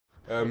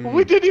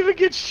We didn't even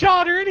get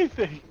shot or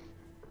anything.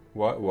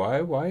 Why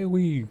are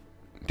we...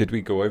 Did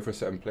we go over a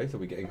certain place? Are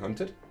we getting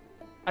hunted?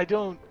 I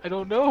don't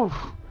know.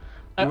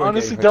 I We weren't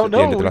honestly getting hunted don't at the end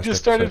know. of the We last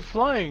just started episode.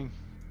 flying.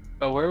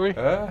 Oh, were we?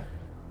 I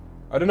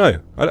don't know.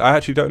 I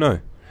actually don't know.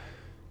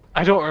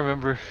 I don't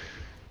remember.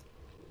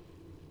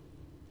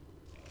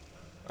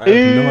 I have no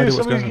Ew, idea what's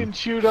somebody's going getting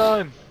chewed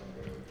on.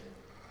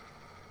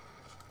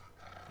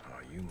 Oh,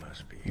 you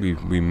must be.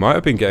 on. We might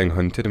have been getting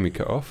hunted and we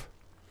cut off.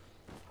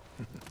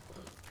 Yeah.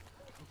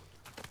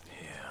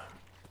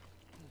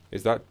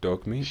 Is that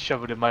dog meat?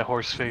 Shove it in my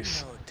horse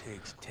face. You know it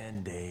takes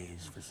 10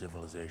 days for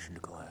civilization to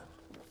collapse.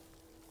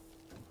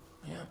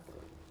 Yeah.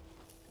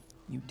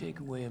 You take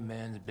away a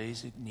man's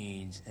basic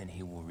needs and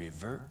he will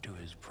revert to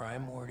his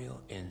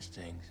primordial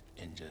instincts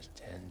in just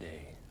 10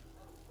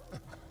 days.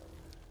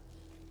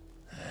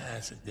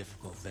 That's a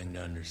difficult thing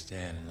to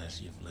understand unless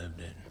you've lived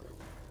it.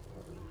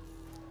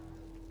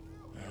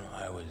 You know,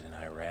 I was in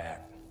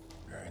Iraq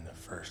during the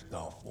first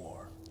Gulf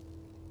War.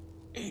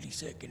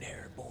 82nd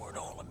Airborne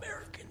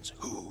All-Americans.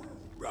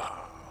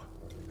 Hoorah!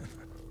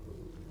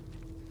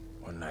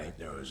 One night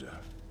there was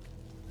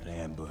an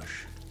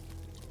ambush.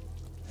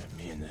 And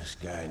me and this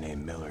guy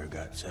named Miller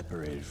got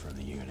separated from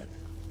the unit.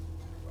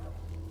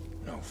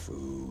 No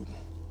food.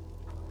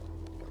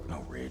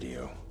 No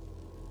radio.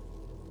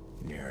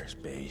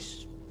 Nearest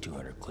base,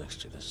 200 clicks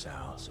to the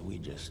south, so we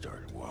just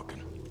started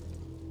walking.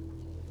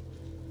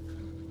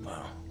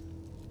 Well,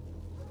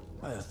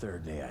 by the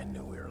third day I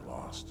knew we were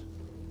lost.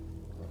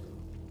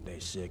 Day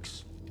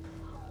 6,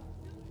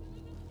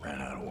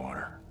 ran out of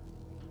water.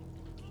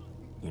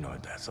 You know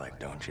what that's like,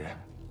 don't you?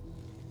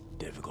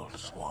 Difficult to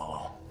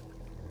swallow.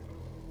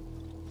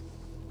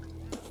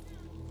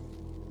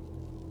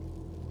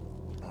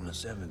 On the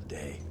 7th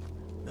day,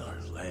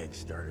 Miller's legs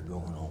started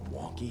going all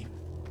wonky.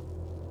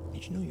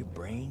 Did you know your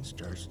brain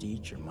starts to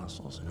eat your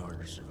muscles in order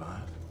to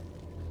survive?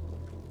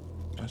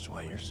 That's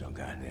why you're so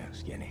goddamn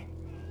skinny.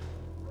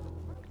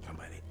 And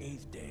by the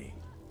 8th day...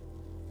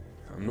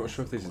 I'm not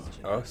sure if this is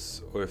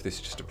us or if this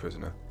is just a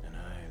prisoner. And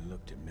I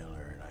looked at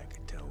Miller and I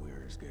could tell we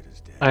were as good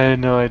as dead. I had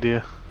no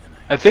idea. And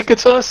I think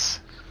it's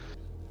us.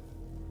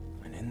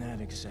 And in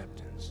that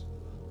acceptance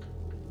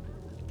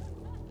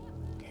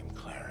came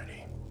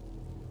clarity.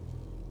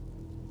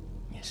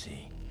 You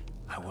see,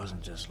 I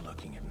wasn't just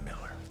looking at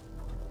Miller.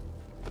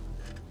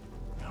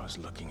 I was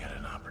looking at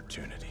an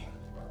opportunity.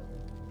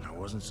 It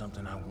wasn't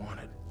something I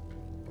wanted.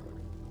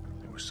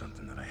 It was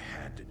something that I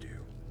had to do.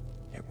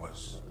 It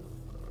was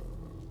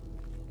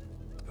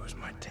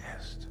my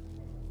test.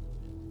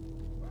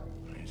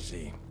 You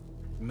see,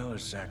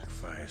 Miller's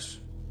sacrifice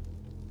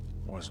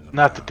wasn't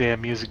Not the about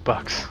damn music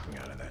box. walking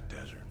out of that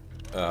desert.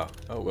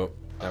 Oh well.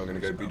 Now we're gonna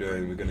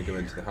go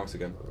into the house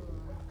again.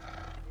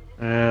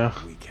 Yeah.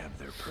 We kept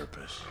their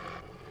purpose.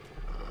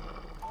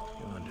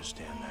 You'll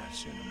understand that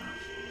soon enough.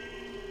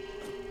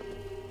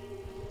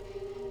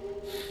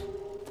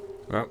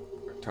 Well,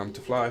 time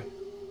to fly.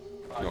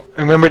 No,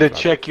 Remember to fly.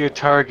 check your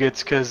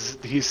targets, because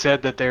he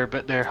said that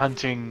they're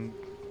hunting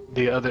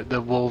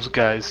the wolves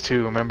guys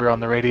too. Remember on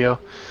the radio?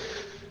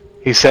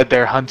 He said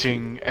they're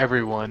hunting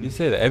everyone. You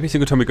say that every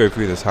single time we go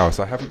through this house,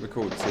 I haven't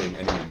recalled seeing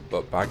anyone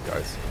but bad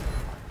guys.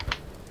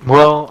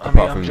 Well, I mean,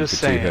 Apart I'm from just the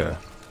two saying. here.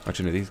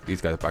 Actually, no,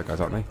 these guys are bad guys,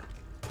 aren't they?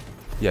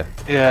 Yeah,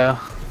 Yeah.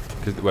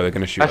 because well, they're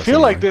gonna shoot I us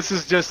feel like anyway. this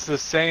is just the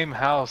same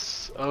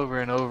house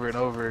over and over and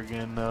over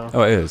again, though.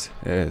 Oh, it is.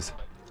 It is.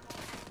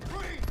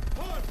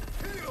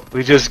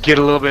 We just get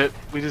a little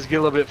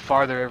bit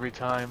farther every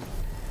time.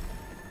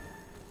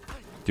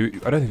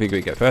 I don't think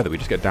we get further. We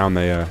just get down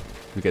the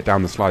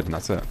slide and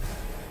that's it.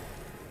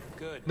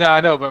 No, I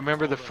know, but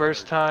remember the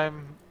first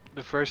time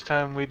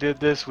we did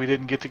this, we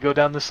didn't get to go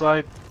down the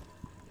slide?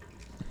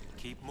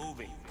 Keep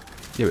moving.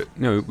 Yeah, but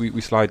no, we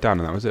slide down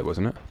and that was it,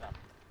 wasn't it?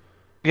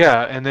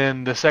 Yeah, and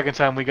then the second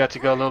time we got to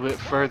go a little bit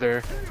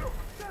further.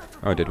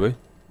 Oh, did we?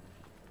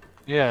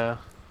 Yeah.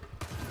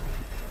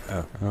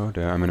 Oh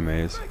dear, I'm in a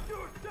maze.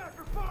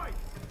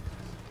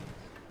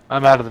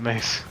 I'm out of the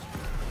maze.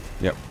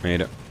 Yep, made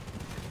it.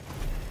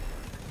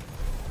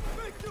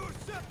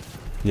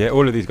 Yeah,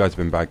 all of these guys have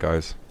been bad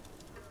guys.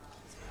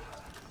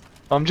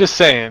 I'm just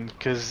saying,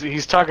 because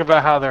he's talking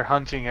about how they're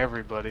hunting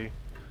everybody.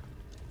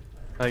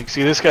 Like,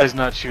 see, this guy's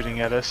not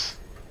shooting at us.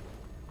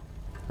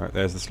 Right,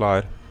 there's the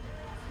slide.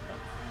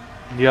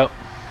 Yep.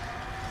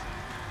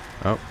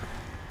 Oh.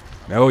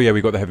 Oh yeah,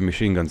 we got the heavy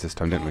machine guns this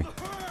time, didn't we?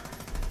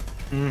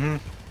 Mm-hmm.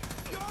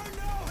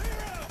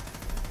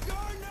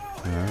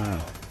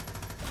 Ah.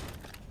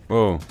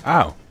 Whoa.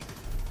 Ow.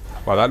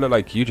 Wow, that looked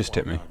like you just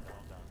hit me.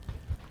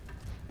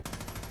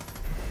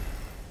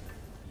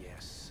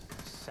 Yes.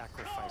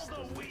 Sacrifice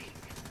the weak.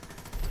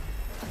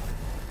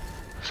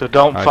 So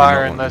don't I do fire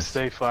not want unless this.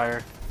 they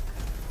fire.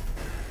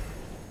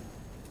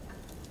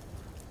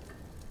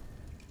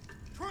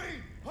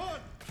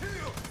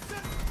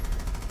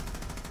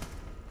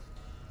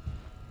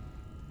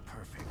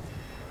 Perfect.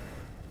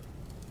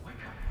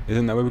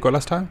 Isn't that what we got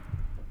last time?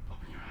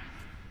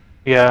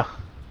 Yeah.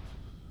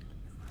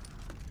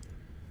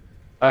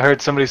 I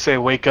heard somebody say,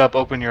 "Wake up,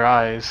 open your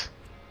eyes."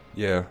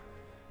 Yeah.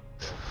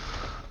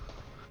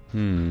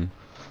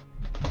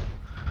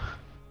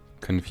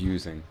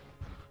 Confusing.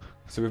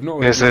 So we've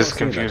not. This we've is not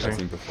seen that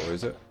confusing. cutscene before,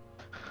 is it?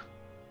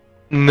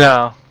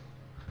 No.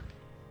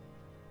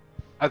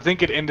 I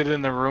think it ended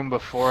in the room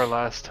before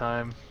last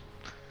time.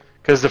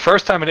 Because the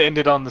first time it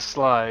ended on the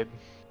slide.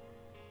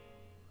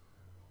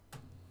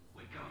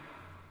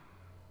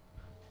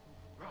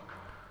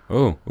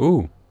 Oh,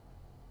 ooh.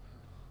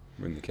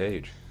 We're in the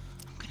cage.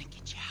 I'm gonna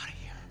get you out of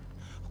here,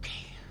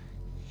 okay?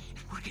 And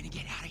we're gonna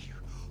get out of here,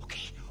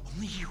 okay?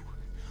 Only you.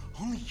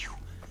 Only you.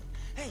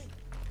 Hey,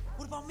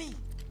 what about me?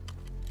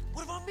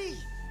 What about me?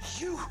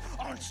 You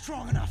aren't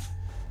strong enough.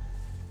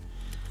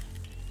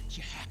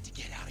 You have to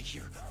get out of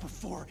here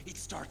before it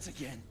starts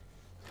again.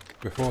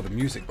 Before the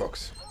music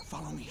box.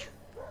 Follow me.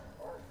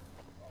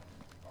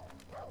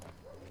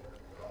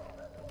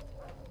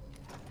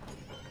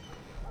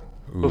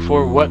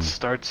 Before what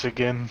starts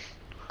again?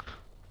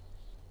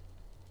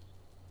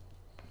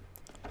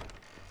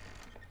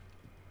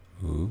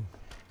 Ooh.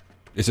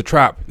 It's a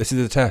trap. This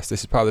is a test.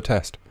 This is part of the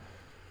test.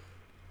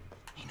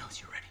 He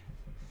knows you're ready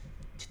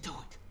to do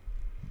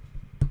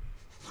it.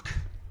 Look.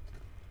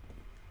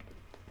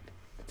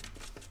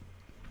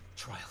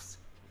 Trials.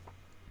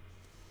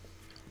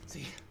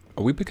 See?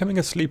 Are we becoming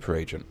a sleeper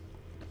agent?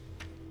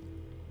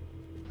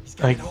 He's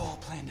got it all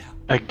planned out.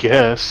 I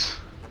guess.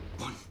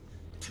 1,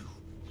 2,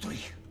 3.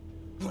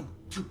 1,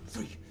 2,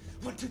 3.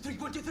 1, 2, 3.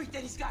 1, 2, 3.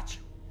 Then he's got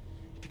you.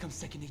 It becomes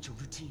second nature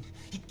routine.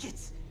 He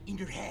gets in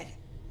your head.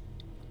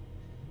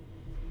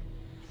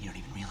 You don't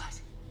even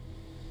realize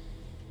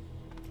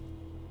it.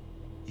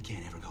 You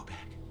can't ever go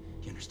back.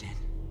 You understand?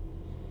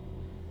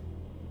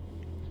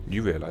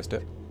 You realised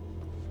it.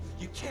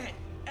 You can't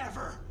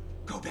ever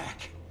go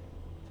back.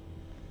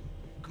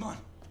 Come on.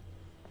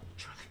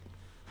 Truck.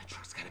 That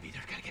truck's gotta be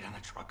there. Gotta get on the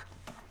truck.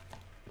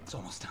 It's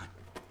almost time.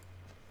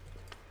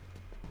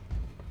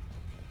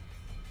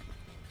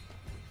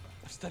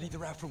 I've studied the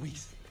route for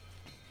weeks.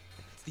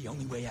 It's the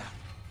only way out.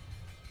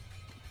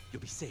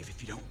 You'll be safe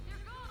if you don't.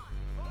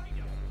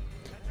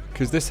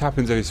 Because this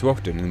happens every so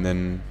often, and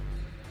then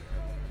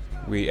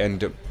we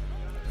end up.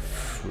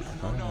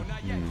 No, not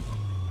yet.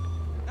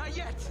 Not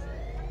yet.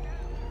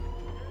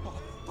 Oh,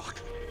 fuck.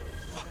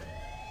 Fuck.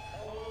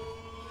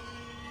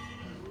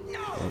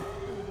 No.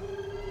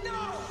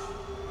 No.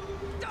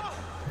 No.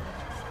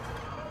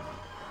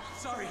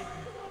 Sorry.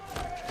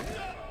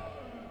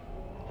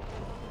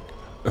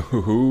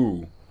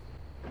 Ooh.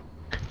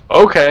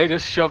 Okay,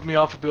 just shove me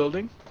off a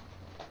building.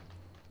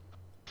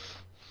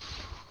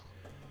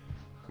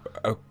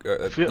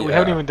 We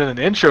haven't even done an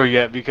intro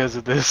yet because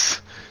of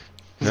this.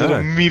 Because No. it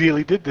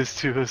immediately did this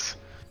to us.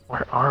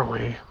 Where are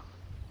we?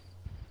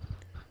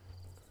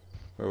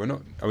 Well, we're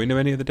not. Are we near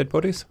any of the dead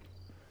bodies?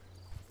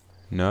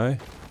 No.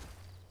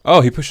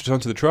 Oh, he pushed us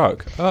onto the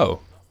truck.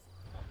 Oh.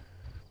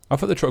 I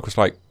thought the truck was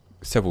like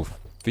several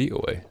feet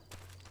away.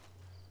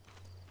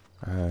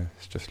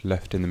 It's just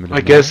left in the middle. I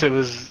of guess nowhere. it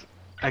was.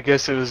 I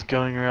guess it was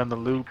going around the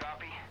loop.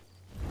 Copy.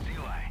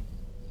 Zilao. I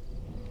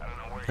don't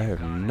know where I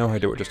have no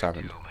idea what just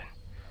happened.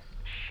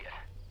 Shit.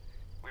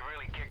 We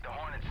really kicked the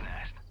hornet's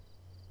nest.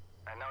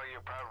 I know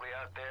you're probably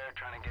out there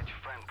trying to get your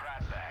friend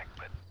Pratt back,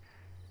 but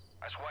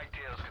us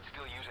whitetails could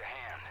still use a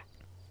hand.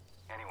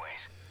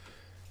 Anyways,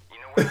 you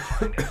know where to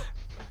find us.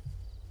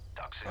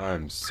 Talk soon.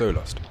 I'm so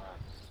lost.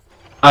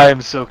 I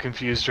am so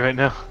confused right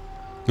now.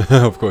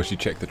 Of course, you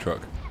checked the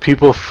truck.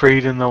 People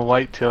freed in the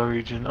whitetail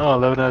region. Oh,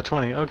 11 out of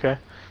 20. Okay.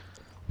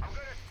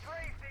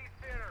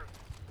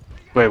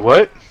 Wait,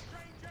 what?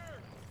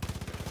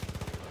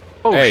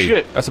 Oh Hey,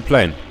 shit! that's a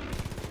plane.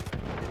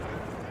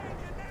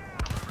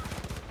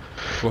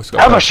 What's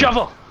got Have a person?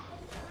 shovel!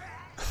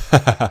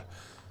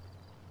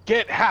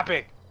 Get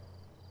happy!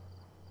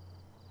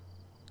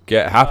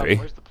 Get happy.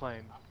 Where's the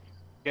plane?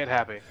 Get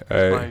happy.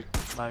 Hey.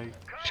 My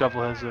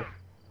shovel has a...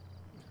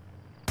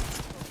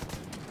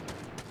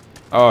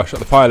 Oh, shot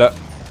the pilot.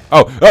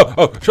 Oh,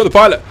 shot the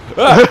pilot.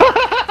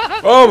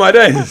 Ah! Oh, my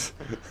days.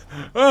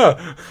 Oh,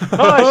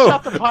 I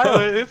shot the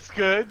pilot. It's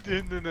good.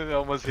 And then it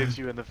almost hit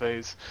you in the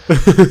face.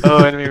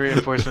 Oh, enemy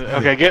reinforcement.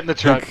 Okay, get in the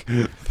truck.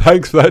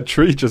 Thanks for that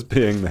tree just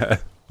being there.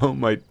 Oh,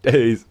 my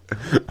days.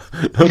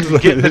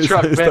 Get in the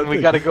truck, Ben.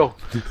 We gotta go.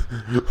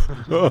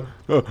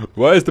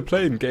 Why is the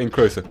plane getting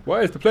closer?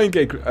 Why is the plane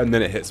getting And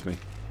then it hits me.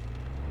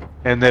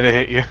 And then it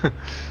hit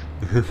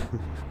you.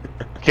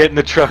 Get in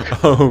the truck.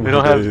 Oh, we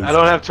don't my have. days. I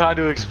don't have time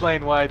to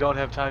explain why I don't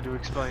have time to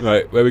explain.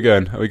 Right, where are we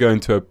going? Are we going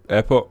to an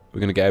airport?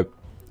 We're gonna get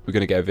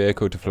a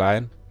vehicle to fly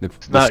in. The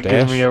Not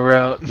giving stash? me a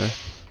route. No?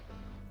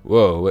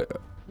 Whoa!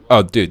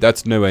 Oh, dude,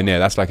 that's nowhere near.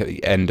 That's like at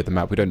the end of the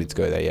map. We don't need to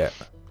go there yet.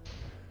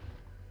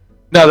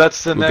 No,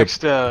 that's the We'll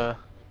next.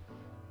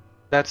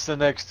 That's the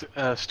next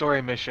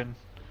story mission.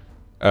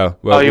 Oh,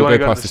 well, you we'll wanna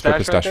go to past the this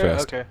proper stash stash right there?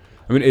 first. Okay.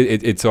 I mean,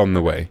 it's on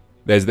the way.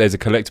 There's a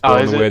collectible Oh,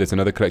 on is the way. it? There's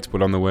another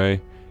collectible on the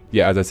way.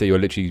 Yeah, as I say, you're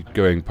literally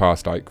going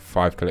past like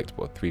 5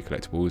 collectibles, 3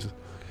 collectibles.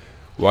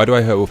 Why do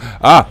I hurt?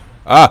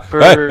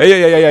 For-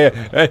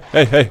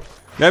 Hey!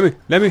 Let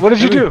me. What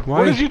did you do? Why?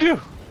 What did you do?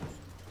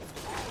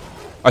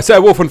 I set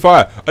a wolf on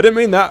fire. I didn't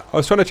mean that. I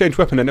was trying to change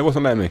weapon and it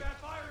wasn't letting me.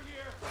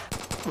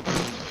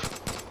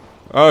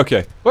 Oh,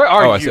 okay. Where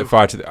are I you? set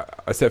fire to the.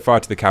 I set fire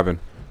to the cabin.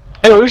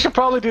 Hey, we should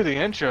probably do the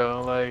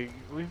intro. Like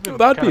we've been.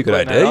 That'd be a kinda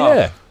good putting that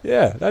idea. off.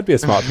 Yeah, that'd be a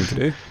smart thing to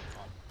do.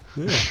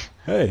 Yeah.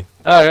 Hey.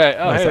 All right.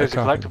 Oh, Nice, hey, that there's a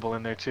carpet. collectible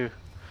in there too.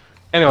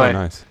 Anyway, Oh,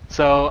 nice.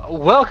 so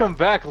welcome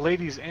back,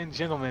 ladies and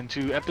gentlemen,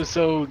 to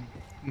episode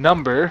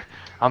number.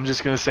 I'm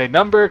just gonna say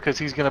number because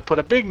he's gonna put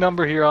a big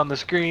number here on the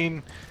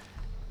screen.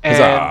 And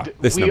Huzzah,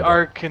 this we number.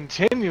 are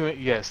continuing.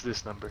 Yes,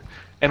 this number.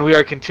 And we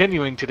are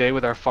continuing today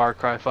with our Far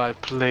Cry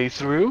 5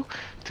 playthrough.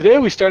 Today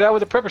we start out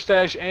with a prepper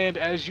stash, and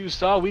as you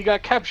saw, we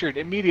got captured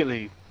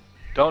immediately.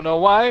 Don't know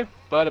why,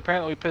 but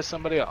apparently we pissed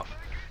somebody off.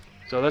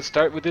 So let's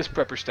start with this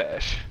prepper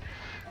stash.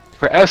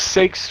 For F's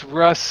sakes,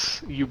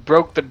 Russ, you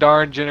broke the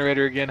darn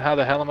generator again. How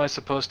the hell am I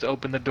supposed to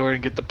open the door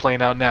and get the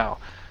plane out now?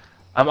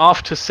 I'm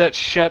off to set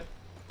Shep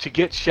to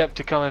get Shep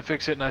to come and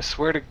fix it, and I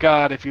swear to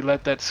God, if you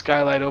let that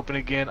skylight open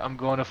again, I'm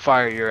going to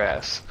fire your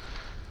ass.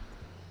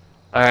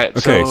 Alright,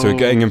 Okay, so we're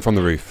getting in from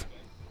the roof.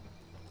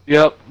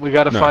 Yep, we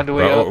gotta No, find a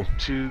way oh. up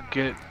to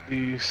get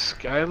the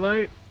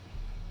skylight.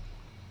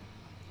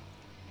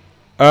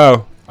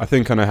 Oh, I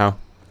think I know how.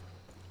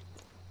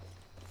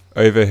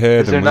 Over here,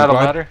 Is the there not a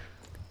wing glide. ladder?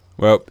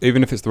 Well,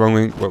 even if it's the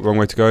wrong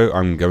way to go,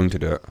 I'm going to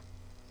do it.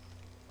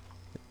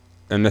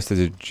 Unless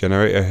there's a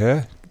generator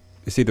here.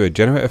 It's either a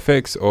generator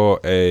fix or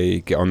a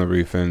get on the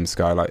roof and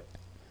skylight.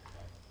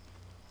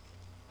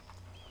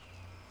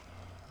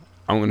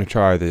 I'm gonna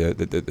try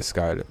the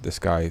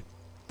sky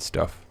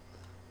stuff,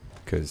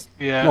 because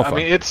Yeah, more I fun.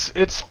 mean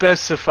it's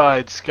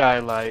specified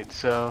skylight,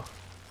 so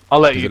I'll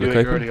let Does you it do look it.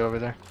 You're open? already over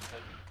there.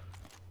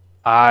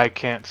 I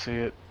can't see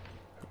it.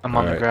 I'm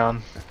on the Alright.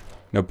 ground.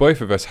 Now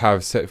both of us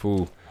have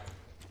several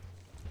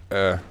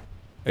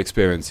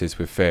experiences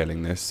with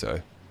failing this,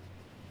 so.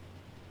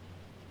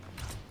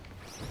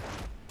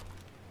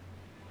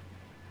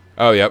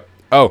 Oh, yep.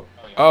 Oh.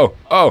 Oh.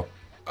 Oh.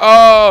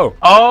 Oh.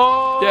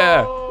 Oh!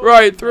 Yeah.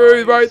 Right through.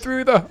 Nice. Right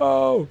through the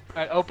hole.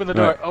 Alright, open the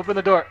door. Right. Open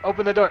the door.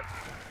 Open the door.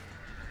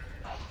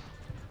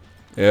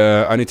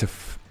 Yeah. I need to.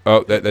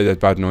 Oh, there's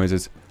bad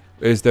noises.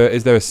 Is there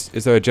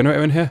a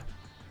generator in here?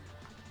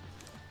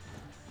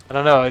 I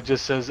don't know. It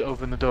just says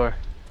open the door.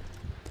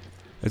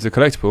 It's a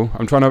collectible.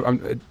 I'm trying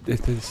to.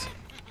 It is.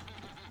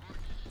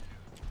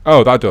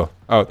 Oh, that door.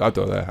 Oh, that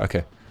door there.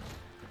 Okay.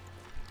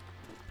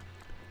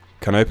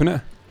 Can I open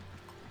it?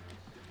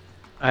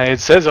 It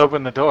says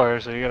open the door,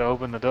 so you gotta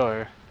open the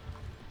door.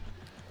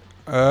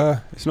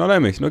 It's not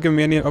letting me. It's not giving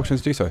me any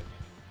options to do so.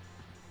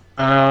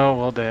 Oh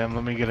well, damn.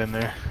 Let me get in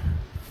there.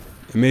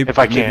 Maybe, If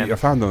I maybe can. I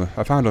found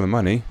all the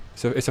money.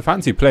 So it's a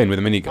fancy plane with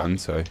a minigun.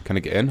 So can I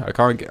get in? I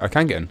can't get. I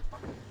can get in.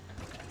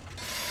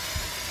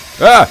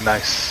 Ah!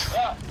 Nice.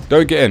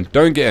 Don't get in.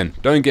 Don't get in.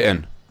 Don't get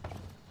in.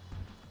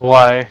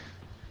 Why?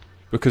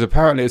 Because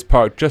apparently it's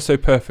parked just so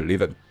perfectly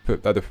that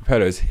the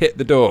propellers hit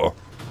the door.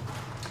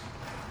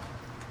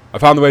 I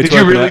found the way Did to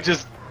you open really it.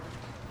 just?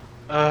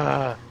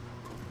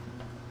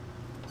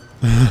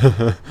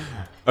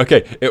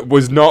 Okay, it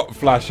was not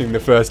flashing the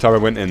first time I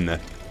went in there.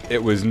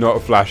 It was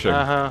not flashing.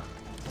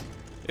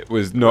 It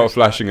was not Where's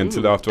flashing that?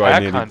 until Ooh, after I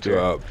Pack nearly Hunter. blew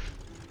it up.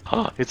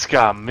 It's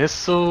got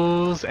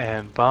missiles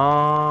and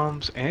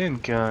bombs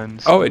and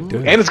guns. Oh, it Ooh,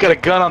 does. And it's got a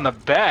gun on the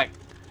back.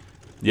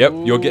 Yep,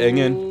 you're getting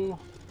in. Ooh.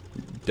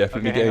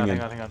 Definitely Okay, getting in.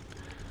 hang on.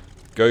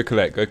 Go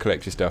collect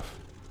your stuff.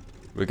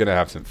 We're gonna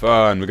have some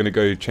fun. We're gonna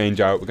go change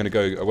out. We're gonna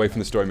go away from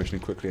the story mission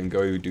quickly and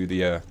go do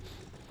the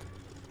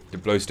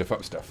blow stuff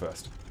up stuff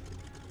first.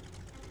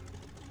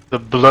 The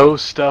blow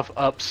stuff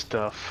up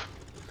stuff.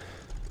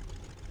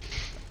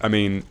 I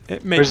mean,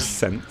 it makes Where's-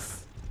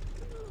 sense.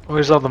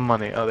 Where's all the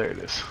money? Oh, there it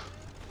is.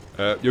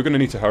 You're gonna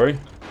need to hurry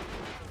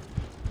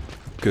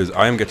because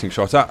I am getting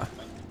shot at.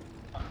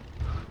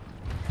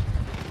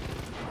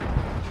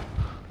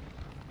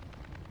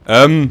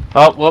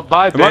 Oh, well,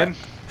 bye, Am Ben.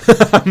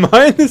 Am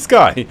I in the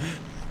sky?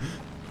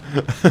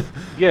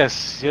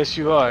 Yes,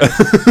 you are.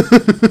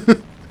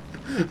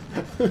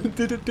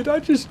 Did I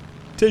just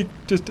take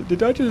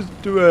did I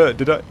just do a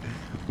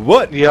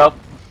what? Yep.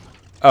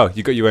 Oh,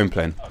 you got your own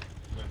plane.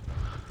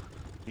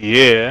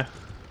 Yeah.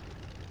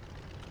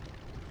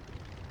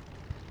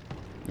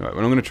 Alright,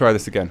 well I'm gonna try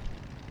this again.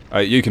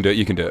 You can do it,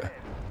 you can do it.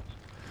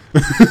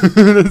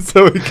 That's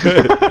so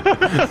good.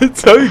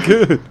 That's so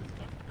good.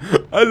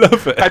 I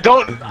love it. I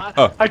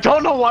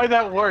don't know why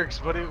that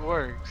works, but it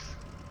works.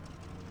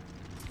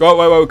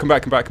 Oh wait, come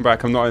back.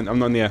 I'm not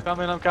in the air.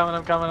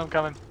 I'm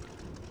coming.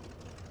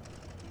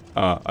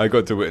 I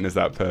got to witness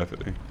that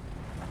perfectly.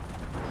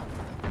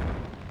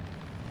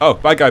 Oh,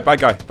 bad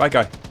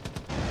guy.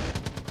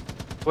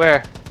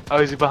 Where? Oh,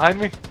 is he behind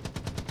me?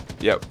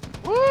 Yep.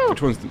 Woo!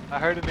 Which one's the... I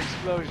heard an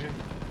explosion.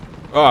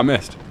 Oh, I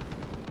missed.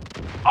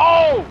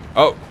 Oh!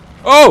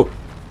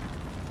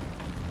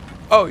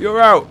 Oh, you're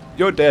out.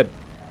 You're dead.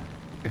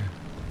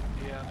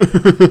 Yeah.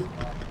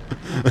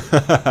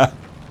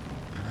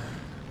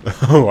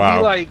 Oh,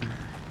 wow.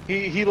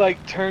 He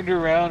like turned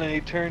around and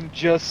he turned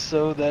just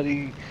so that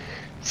he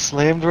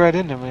slammed right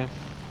into me.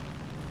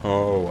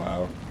 Oh,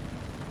 wow.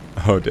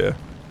 Oh, dear.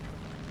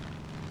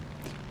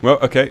 Well,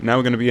 okay, now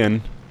we're going to be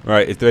in.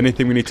 Right, is there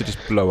anything we need to just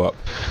blow up?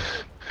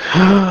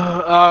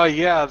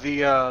 Yeah,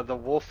 the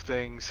wolf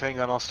things. Hang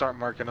on, I'll start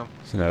marking them.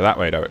 So no, that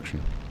way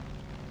direction.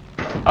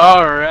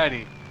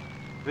 Alrighty.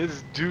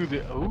 Let's do the.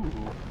 Ooh.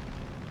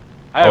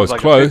 I Oh, have it's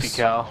like close. a 50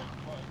 cal.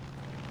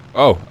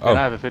 Oh, And I oh.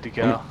 have a 50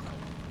 cal.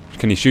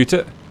 Can you shoot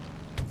it?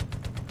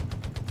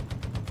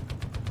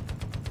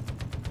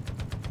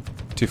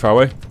 Too far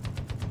away?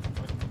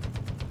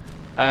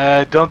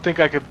 I don't think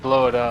I could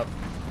blow it up.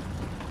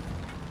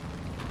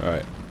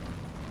 Alright.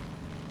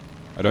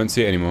 I don't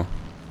see it anymore.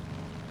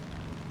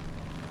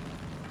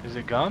 Is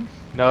it gone?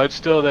 No, it's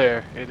still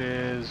there. It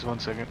is. 1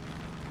 second.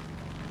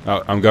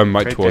 Oh, I'm going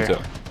right towards there.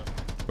 it.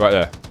 Right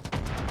there.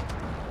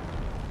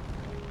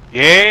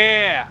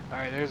 Yeah!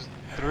 Alright, there's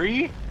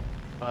 3.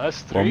 Oh,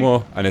 that's 3. One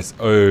more, and it's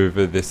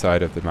over this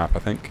side of the map, I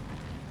think.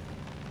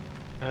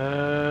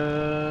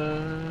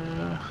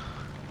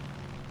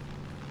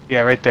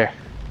 Yeah, right there.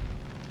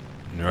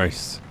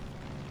 Nice.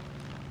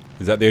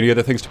 Is that the only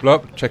other things to blow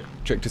up? Check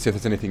to see if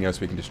there's anything else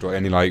we can destroy.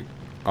 Any like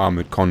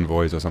armored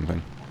convoys or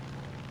something.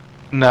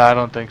 No, I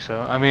don't think so.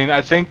 I mean,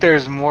 I think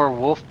there's more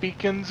wolf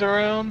beacons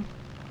around.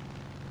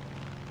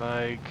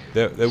 Like.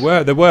 There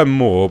were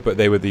more, but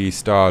they were the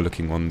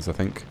star-looking ones, I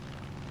think.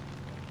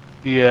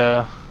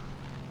 Yeah.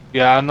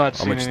 Yeah, I'm not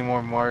seeing much- any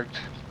more marked.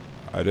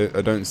 I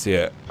don't see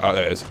it. Oh,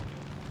 there it is.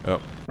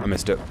 Oh, I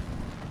missed it.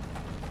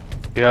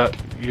 Yeah,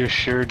 you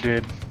sure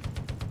did.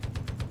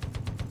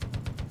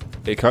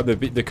 It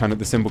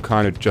the symbol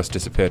kind of just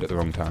disappeared at the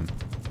wrong time.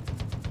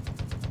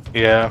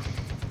 Yeah,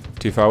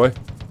 Too far away?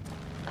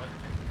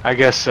 I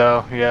guess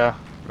so. Yeah.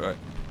 Right.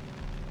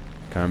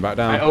 Coming back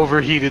I down.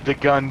 overheated the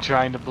gun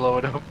trying to blow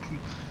it up.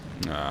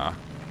 Nah.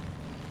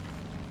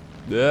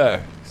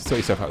 Yeah. Sort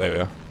yourself out. There we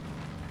are.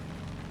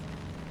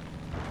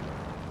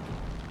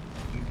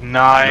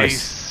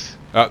 Nice.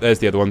 Oh, there's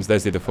the other ones.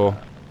 There's the other 4.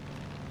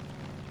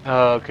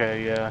 Oh,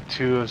 okay, yeah.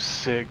 2 of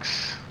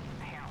 6.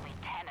 Apparently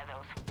 10 of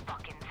those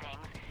fucking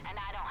things, and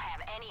I don't have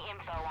any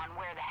info on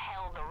where the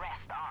hell the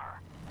rest are.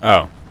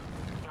 Oh.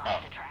 You'll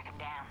have to track them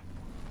down.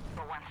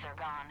 But once they're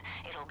gone,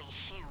 it'll be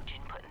huge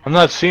in putting I'm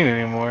not seeing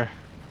any more.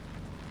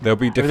 There'll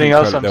be different. Everything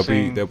else colour- I'm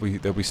seeing-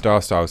 there'll be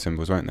star style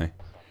symbols, won't they?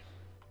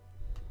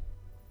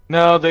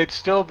 No, they'd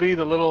still be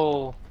the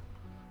little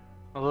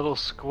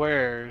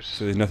squares.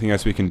 So there's nothing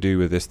else we can do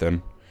with this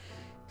then.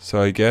 So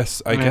I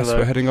guess me we're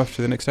look. heading off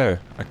to the next area.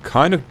 I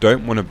kind of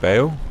don't want to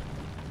bail,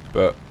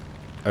 but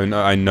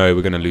I know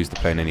we're going to lose the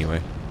plane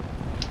anyway.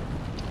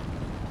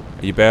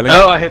 Are you bailing?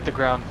 Oh, I hit the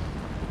ground.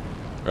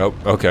 Oh,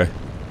 okay.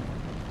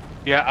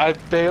 Yeah, I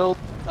bailed.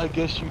 I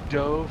guess you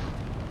dove.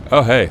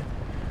 Oh, hey.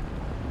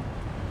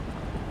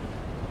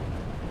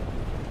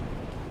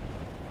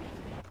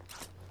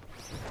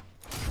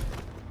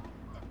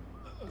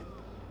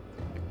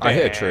 I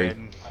hit a tree.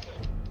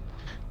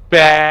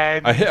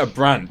 Bad. I hit a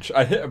branch.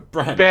 I hit a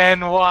branch.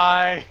 Ben,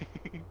 why?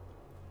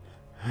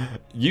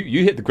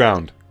 You hit the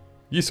ground.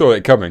 You saw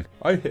it coming.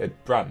 I hit a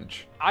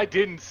branch. I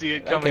didn't see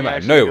it That coming. came out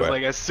of Actually, 'cause, nowhere.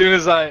 like as soon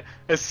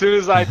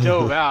as I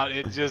dove out,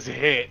 it just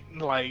hit.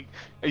 Like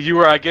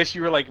I guess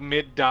you were like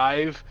mid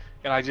dive,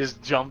 and I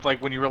just jumped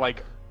like when you were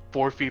like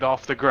 4 feet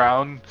off the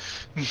ground.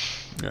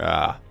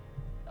 Ah.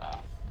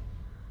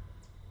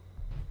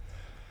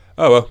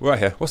 Oh well, right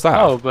here. What's that?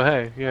 Oh, but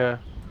hey, yeah.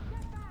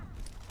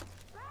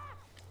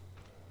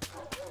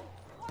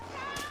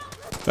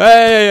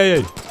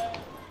 Hey!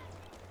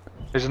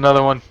 There's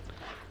another one.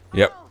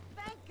 Yep.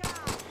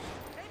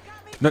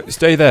 No,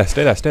 stay there.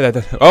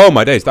 Oh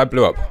my days, that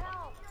blew up.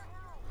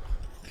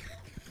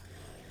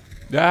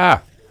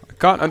 Ah, I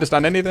can't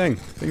understand anything.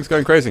 Things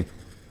going crazy.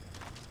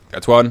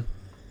 That's one.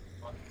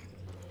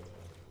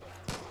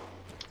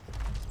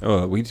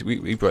 Oh, we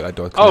broke that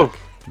door. Oh.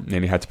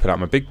 Nearly had to put out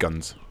my big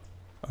guns.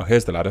 Oh,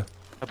 here's the ladder.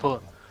 I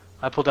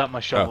pulled out my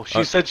shovel. Oh,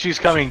 She said she's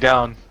coming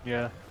down.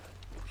 Yeah.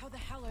 How the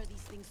hell are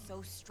these things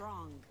so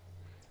strong?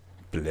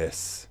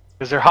 Bliss.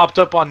 Because they're hopped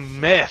up on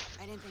meth.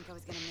 I didn't think I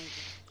was gonna make it.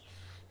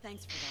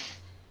 Thanks for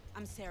that.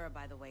 I'm Sarah,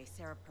 by the way,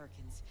 Sarah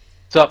Perkins.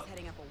 What's up? I was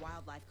heading up a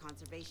wildlife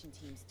conservation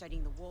team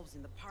studying the wolves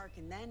in the park,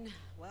 and then,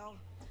 well,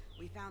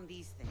 we found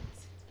these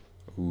things.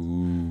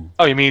 Ooh.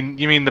 Oh, you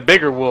mean the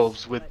bigger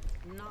wolves with?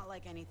 But not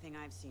like anything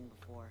I've seen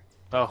before.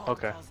 Oh, Cult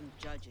okay. calls them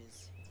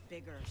judges.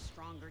 Bigger,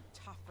 stronger,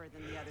 tougher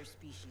than the other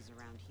species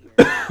around here.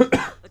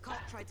 The cult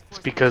tried to force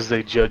Because me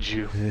they to judge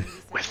you Maybe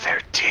with some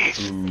their teeth.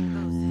 those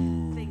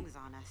Ooh. things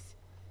on us.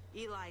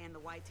 Eli and the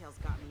Whitetails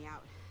got me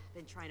out.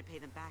 Been trying to pay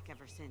them back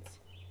ever since.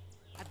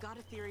 I've got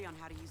a theory on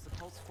how to use the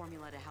Pulse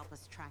formula to help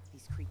us track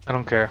these creatures. I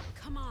don't care.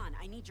 Come on,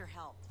 I need your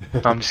help.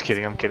 I'm just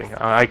kidding. I'm kidding.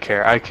 I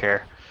care. I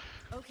care.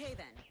 Okay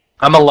then.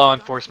 I'm a law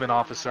enforcement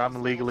officer.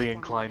 I'm legally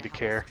inclined to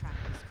care.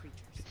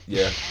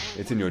 Yeah,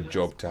 it's in your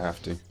job to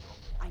have to.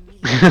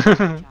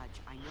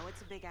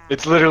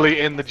 It's literally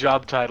in the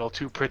job title,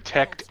 to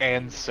protect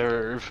and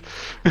serve.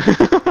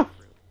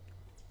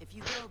 If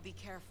you go, be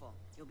careful.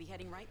 You'll be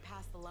heading right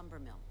past the lumber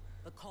mill.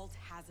 The cult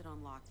has it on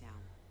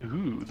lockdown.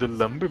 Ooh, the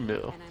lumber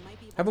mill. And I might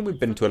be able Haven't we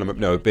been to a lumber?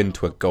 No, we've been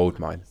to a gold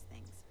mine.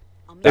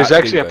 I'll make There's That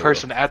actually a didn't go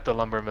person at the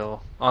lumber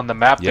mill. On the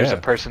map, there's Yeah.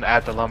 a person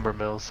at the lumber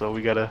mill, so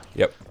we gotta...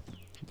 Yep.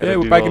 Gotta Yeah,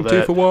 we're do bagging all 2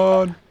 that. for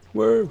 1.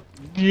 Whoa.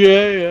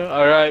 Yeah.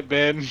 All right,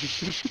 Ben. gonna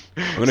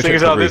Seeing check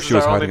as the how roof. this She is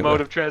was our only hiding up mode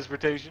there. of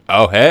transportation.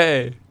 Oh,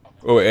 hey.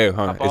 Oh, hey,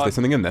 hold on. Hop Is there on.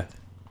 something in there?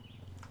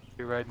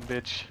 You're riding,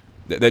 bitch.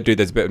 Dude,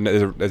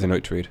 there's a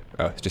note to read.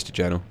 Oh, it's just a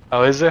journal.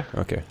 Oh, is there?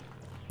 Okay.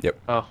 Yep.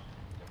 Oh.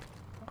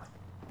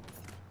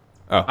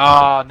 Oh.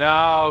 Oh no.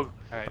 All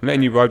right. I'm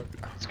letting you ride.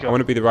 Let's I go. want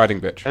to be the riding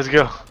bitch. Let's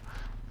go.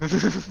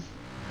 And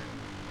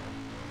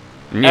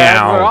we're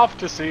Meow. off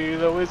to see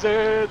the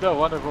wizard, the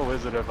wonderful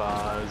Wizard of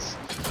Oz.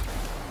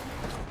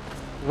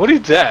 What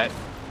is that?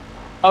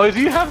 Oh, do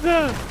you have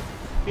the?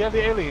 You have the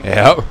alien?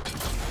 Yep.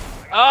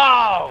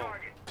 Oh!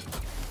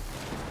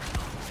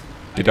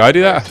 Did I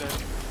do that?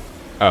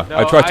 Oh, No,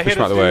 I tried to hit push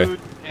him a out of the way. dude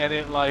And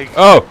it like.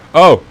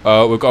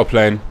 Oh, we've got a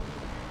plane.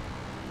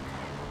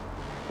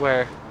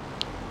 Where?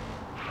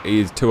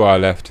 He's 2 hour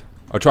left.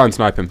 I'll try and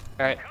snipe him.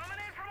 Alright.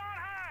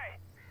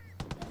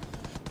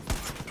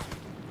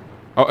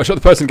 Oh, I shot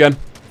the person again.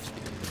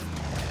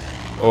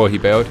 Oh, he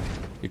bailed.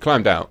 He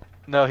climbed out.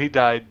 No, he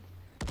died.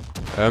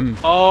 Um,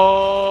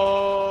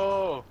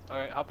 Oh!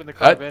 Alright, hop in the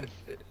car, Ben.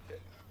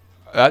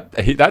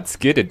 that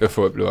skidded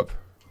before it blew up.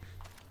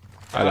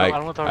 I don't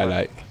wanna talk I about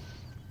like.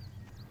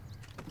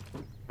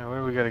 Now,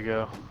 where we gotta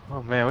go?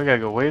 Oh man, we gotta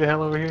go way the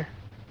hell over here.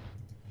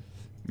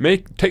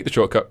 Take the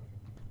shortcut.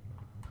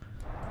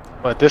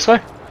 What, this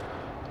way?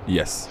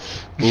 Yes.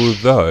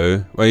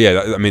 Although, well,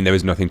 yeah, I mean, there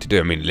was nothing to do.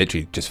 I mean,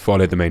 literally, just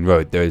follow the main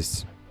road.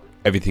 There's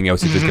everything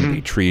else is just going to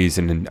be trees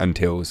and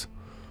hills.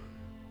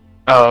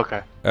 Oh,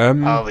 okay.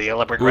 Oh, the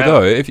yellow brick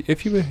although,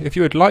 if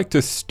you would like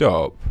to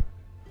stop,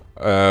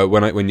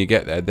 when you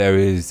get there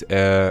is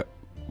well,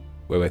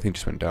 I think it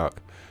just went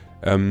dark.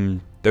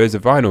 There is a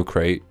vinyl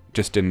crate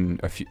just in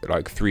a few,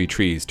 like 3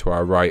 trees to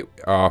our right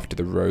after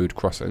the road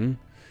crossing,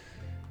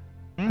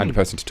 and a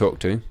person to talk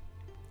to.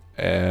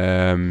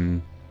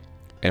 In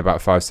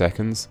about 5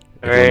 seconds.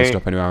 If you want to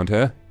stop anyone around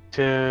here.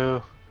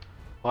 2,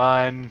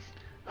 1.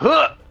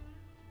 Huh!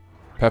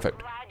 Perfect.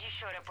 Glad you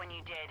showed up when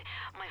you did.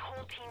 My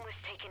whole team was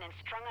taken and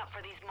strung up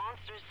for these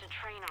monsters to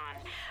train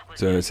on. Was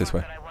So it's this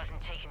way. that I wasn't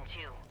taken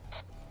too.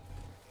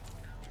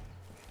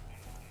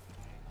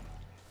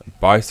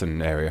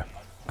 Bison area.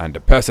 And a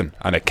person.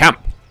 And a camp.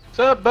 What's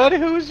up, buddy?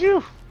 Who is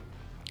you?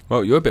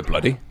 Well, you're a bit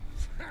bloody.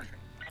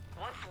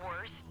 What's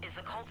worse is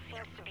the cult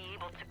seems to be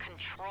able to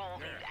control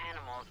these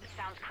animals. It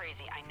sounds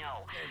crazy, I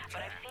know,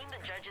 but I've seen the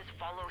judges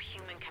follow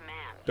human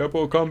command.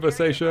 Double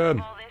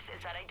conversation. All this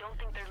is that I don't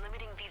think they're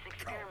limiting these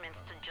experiments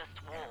to just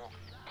wolves.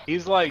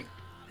 He's like,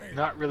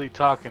 not really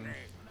talking.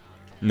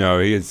 No,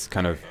 he is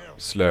kind of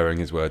slurring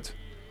his words.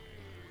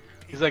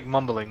 He's like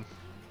mumbling.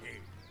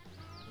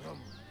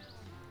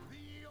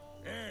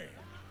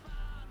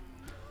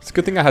 It's a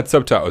good thing I had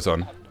subtitles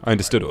on. I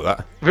understood all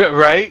that.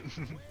 Right?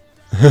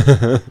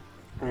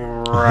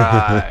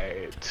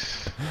 Right.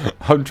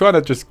 I'm trying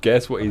to just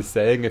guess what he's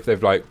saying. If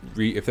they've like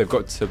if they've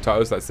got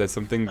subtitles that says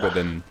something, but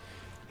then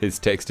his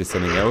text is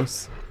something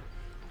else.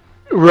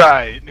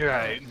 Right.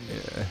 Yeah,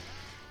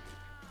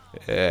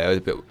 it was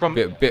a bit From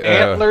bit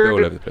antlered- all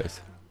over the place.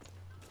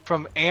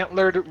 From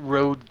antlered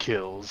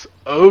roadkills.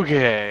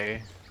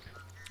 Okay.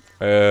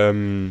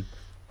 Well,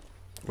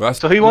 that's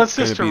So he wants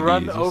us gonna to be the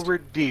run easiest. over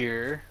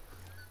deer.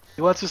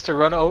 He wants us to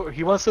run over.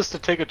 He wants us to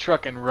take a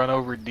truck and run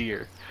over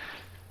deer.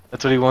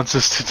 That's what he wants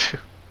us to do.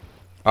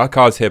 Our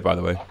car's here, by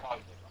the way.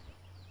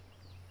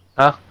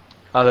 Huh?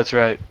 Oh, that's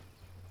right.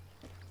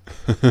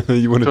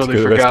 You wanted to Totally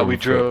go the rest forgot of we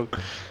the foot. drove.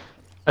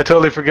 I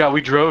totally forgot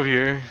we drove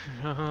here.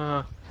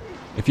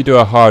 If you do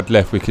a hard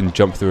left, we can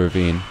jump the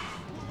ravine.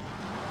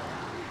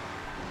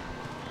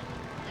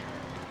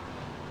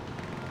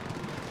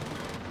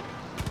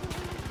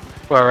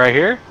 Well, right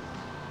here?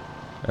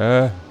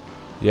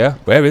 Yeah.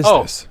 Where is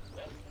Oh. this?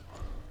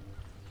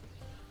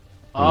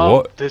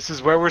 What? This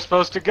is where we're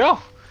supposed to go.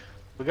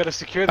 We gotta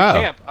secure the Oh.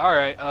 camp.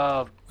 Alright,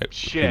 Wait,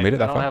 shit. we made it I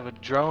that don't far? have a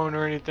drone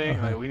or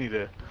anything. Like, we need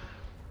to...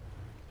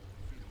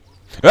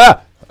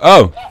 Ah!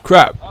 Oh,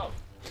 crap.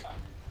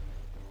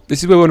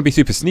 This is where we want to be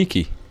super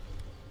sneaky.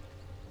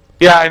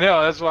 Yeah, I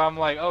know. That's why I'm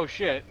like, oh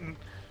shit.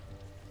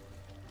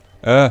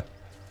 Right.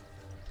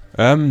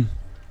 Alright,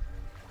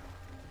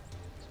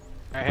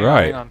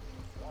 hang on.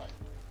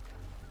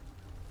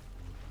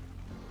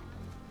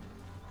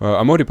 Well,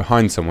 I'm already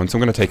behind someone, so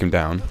I'm going to take him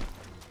down.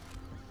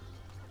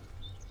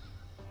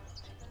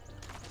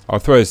 I'll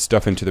throw his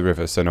stuff into the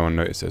river so no one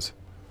notices.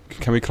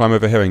 Can we climb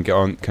over here and get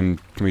on? Can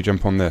we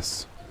jump on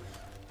this?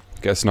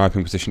 Get a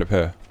sniping position up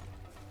here.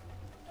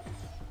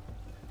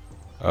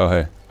 Oh,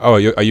 hey. Oh, are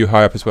you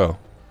high up as well?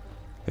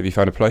 Have you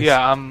found a place?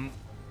 Yeah, I'm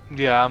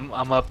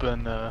up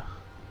in,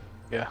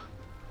 yeah.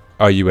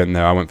 Oh, you went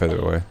there. I went further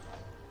away.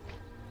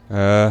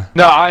 No,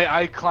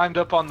 I climbed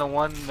up on the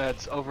one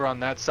that's over on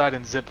that side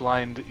and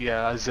ziplined.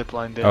 Yeah, I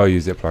ziplined in. Oh, you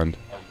ziplined.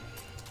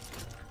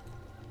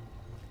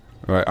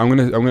 Right, I'm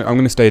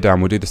gonna stay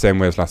down. We'll do the same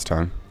way as last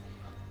time.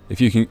 If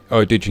you can,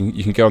 oh, dude,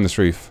 you can get on this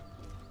roof.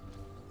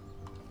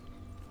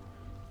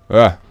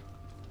 Ah,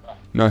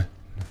 no.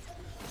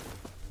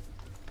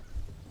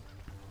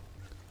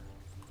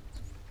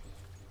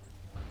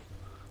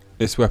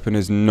 This weapon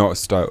is not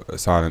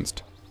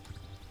silenced.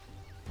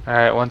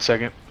 Alright, 1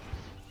 second.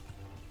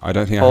 I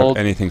don't think I have Hold.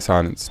 anything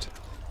silenced.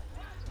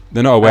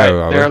 They're not aware,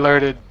 Alright, are they're they?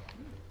 alerted.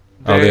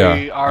 Oh, they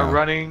They are. are Oh.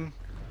 running,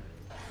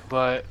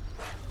 but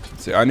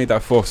See, I need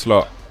that 4th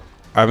slot.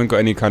 I haven't got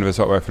any kind of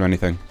assault rifle or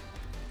anything.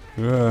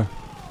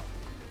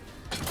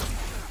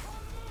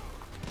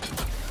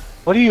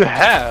 what do you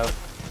have?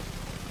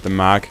 The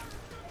mag.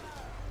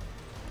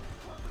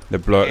 The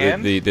blood.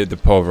 And? The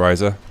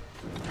pulverizer.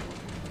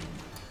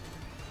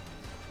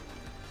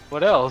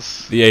 What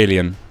else? The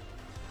alien.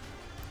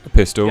 A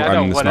pistol Yeah, I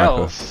know, and the what sniper.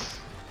 else?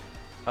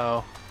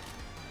 Oh.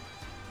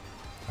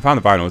 I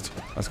found the vinyls.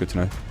 That's good to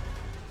know.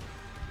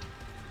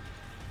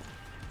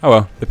 Oh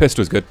well, the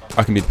pistol's good.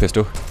 I can need the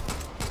pistol.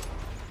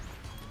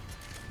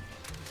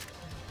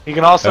 You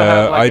can also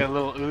have like I- a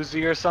little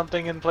Uzi or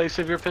something in place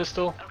of your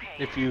pistol,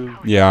 if you.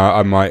 Yeah,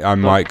 I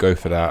might go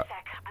for that.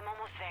 I'm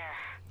almost there.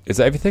 Is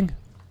that everything?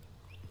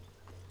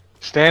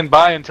 Stand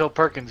by until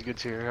Perkins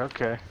gets here.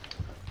 Okay.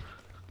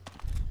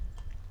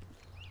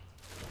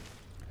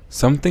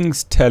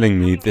 Something's telling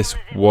me this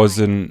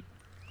wasn't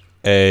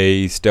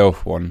a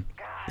stealth one.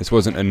 This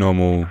wasn't a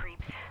normal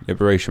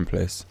liberation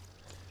place.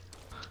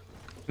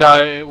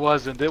 No, it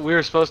wasn't. We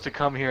were supposed to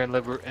come here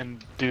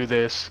and do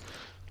this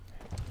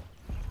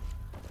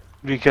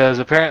because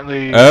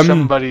apparently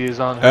somebody is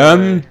on her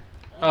way.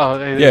 Oh,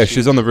 hey, there Yeah, she she's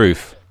is. on the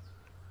roof.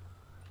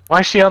 Why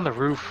is she on the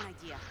roof? An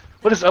idea.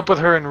 What is up with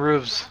her and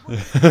roofs?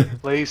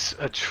 Place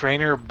a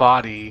trainer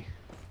body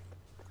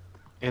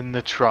in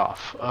the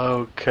trough.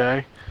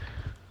 Okay.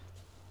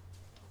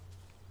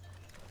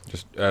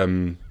 Just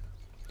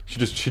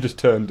she just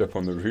turned up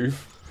on the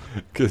roof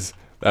because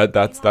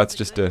that's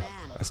just a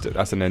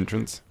that's an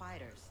entrance.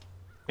 Fighters.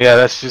 Yeah,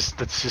 that's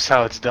just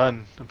how it's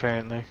done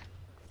apparently.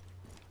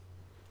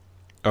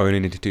 Oh, we only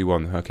need to do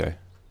one. Okay.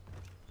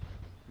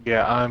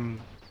 Yeah, I'm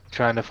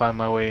trying to find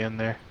my way in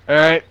there. All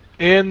right,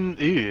 in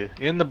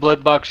the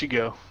blood box you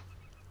go.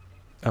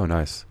 Oh,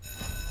 nice.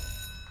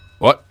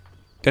 What?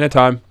 Dinner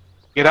time.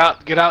 Get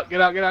out! Get out!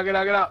 Get out! Get out! Get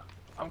out! Get out!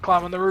 I'm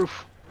climbing the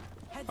roof.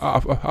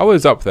 I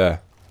was up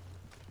there.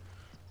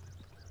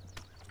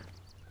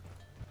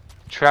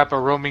 Trap a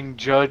roaming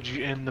judge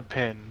in the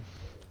pen.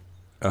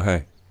 Oh,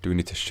 hey. Do we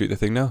need to shoot the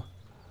thing now?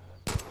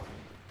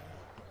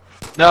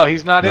 No,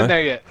 he's not No? in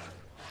there yet.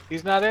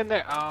 He's not in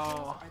there.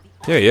 Oh,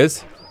 Here he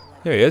is.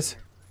 Here he is.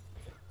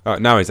 Oh,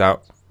 now he's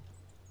out.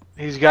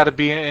 he's got to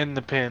be in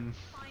the pen.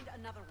 Find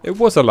another one. It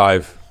was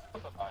alive.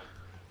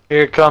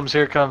 Here it comes.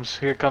 Here it comes.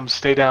 Here it comes.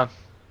 Stay down.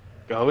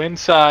 Go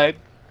inside.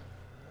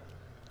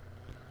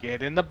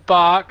 Get in the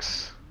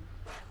box.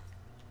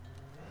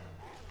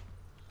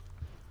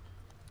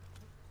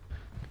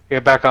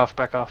 Here, back off.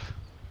 Back off.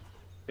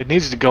 It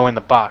needs to go in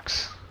the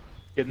box.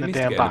 Get in He the needs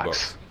to damn get in the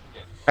box.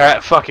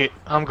 Alright, fuck it.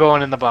 I'm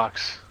going in the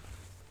box.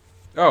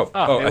 Oh,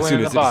 Oh, it as went soon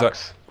in as the it's like,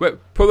 box. wait,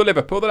 pull the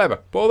lever, pull the lever,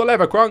 pull the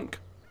lever, Crunk.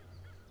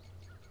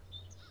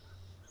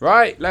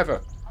 Right,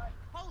 lever.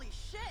 Holy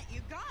shit,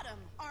 you got him!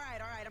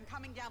 Alright, I'm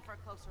coming down for a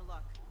closer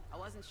look. I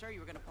wasn't sure you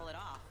were gonna pull it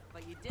off,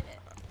 but you did it.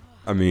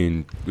 I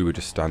mean, we were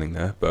just standing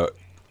there, but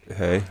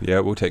hey, yeah,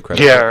 we'll take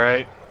credit. Yeah,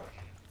 right.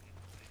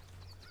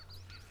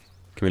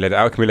 Can we let it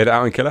out? Can we let it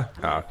out and kill her?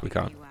 Ah, we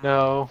can't. You,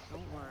 No.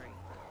 Don't worry.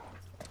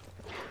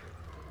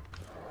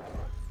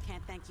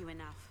 Can't thank you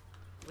enough.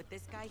 With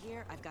this guy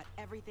here, I've got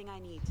everything I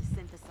need to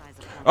synthesize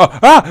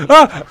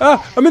a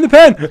Oh, I'm in the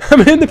pen!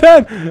 I'm in the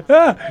pen!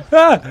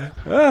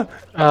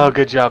 Oh,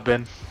 good job,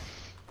 Ben.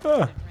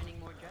 Ah. printing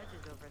more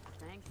judges over at the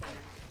Thank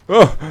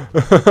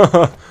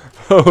Center.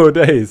 Oh,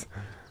 days.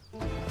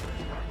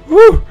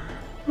 Woo!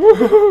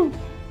 Woo!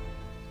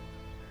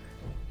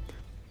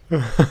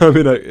 I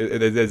mean,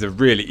 there's a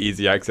really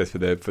easy access for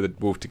the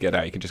wolf to get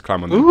out. You can just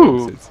climb on the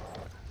Ooh. boxes.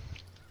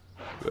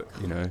 But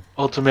you know,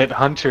 Ultimate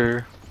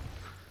Hunter.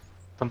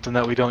 Something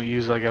that we don't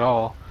use like at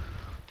all.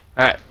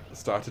 Alright.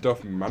 started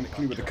off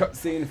manically with a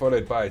cutscene,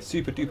 followed by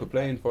super duper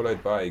plane,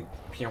 followed by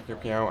pew pew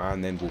pew,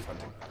 and then wolf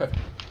hunting. Perfect.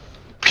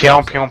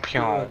 Pyong, pyong,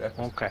 pyong.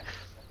 Okay.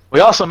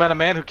 We also met a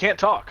man who can't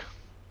talk,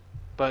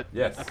 but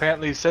Yes.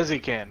 apparently says he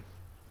can.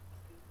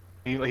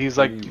 He's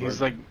a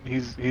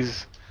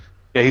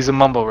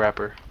mumble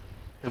rapper.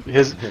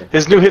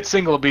 His new hit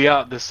single will be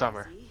out this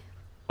summer.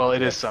 Well,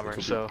 it is summer,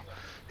 so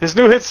his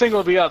new hit single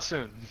will be out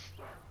soon.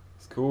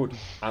 It's called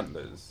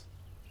Antlers.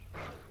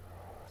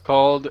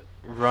 Called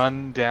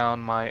 "Run Down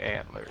My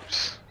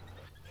Antlers."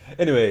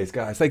 Anyways,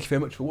 guys, thank you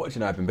very much for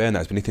watching. I've been Ben.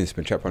 That's been Ethan. It's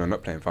been Chapter 1. I'm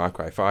not playing Far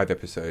Cry 5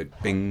 episode.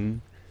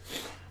 Bing.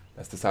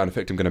 That's the sound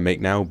effect I'm going to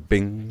make now.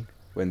 Bing.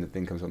 When the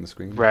thing comes on the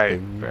screen. Right,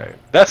 Bing. right.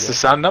 That's the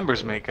sound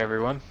numbers make,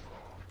 everyone.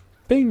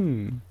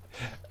 Bing.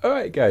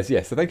 Alright, guys.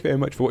 Yeah, so thank you very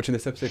much for watching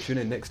this episode. Tune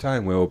in next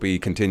time. We'll be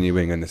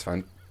continuing in this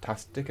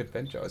fantastic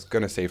adventure. I was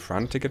going to say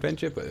frantic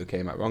adventure, but it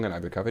came out wrong and I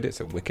recovered it,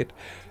 so wicked.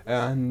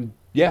 And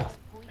yeah.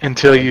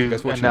 Until Thank you you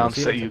guys for watching. announced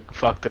We'll see that you you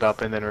fucked it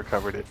up and then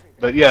recovered it.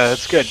 But yeah,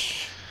 that's good.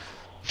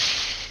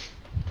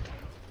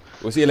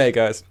 We'll see you later,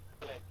 guys.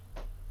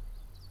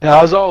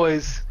 Now, as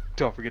always,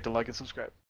 don't forget to like and subscribe.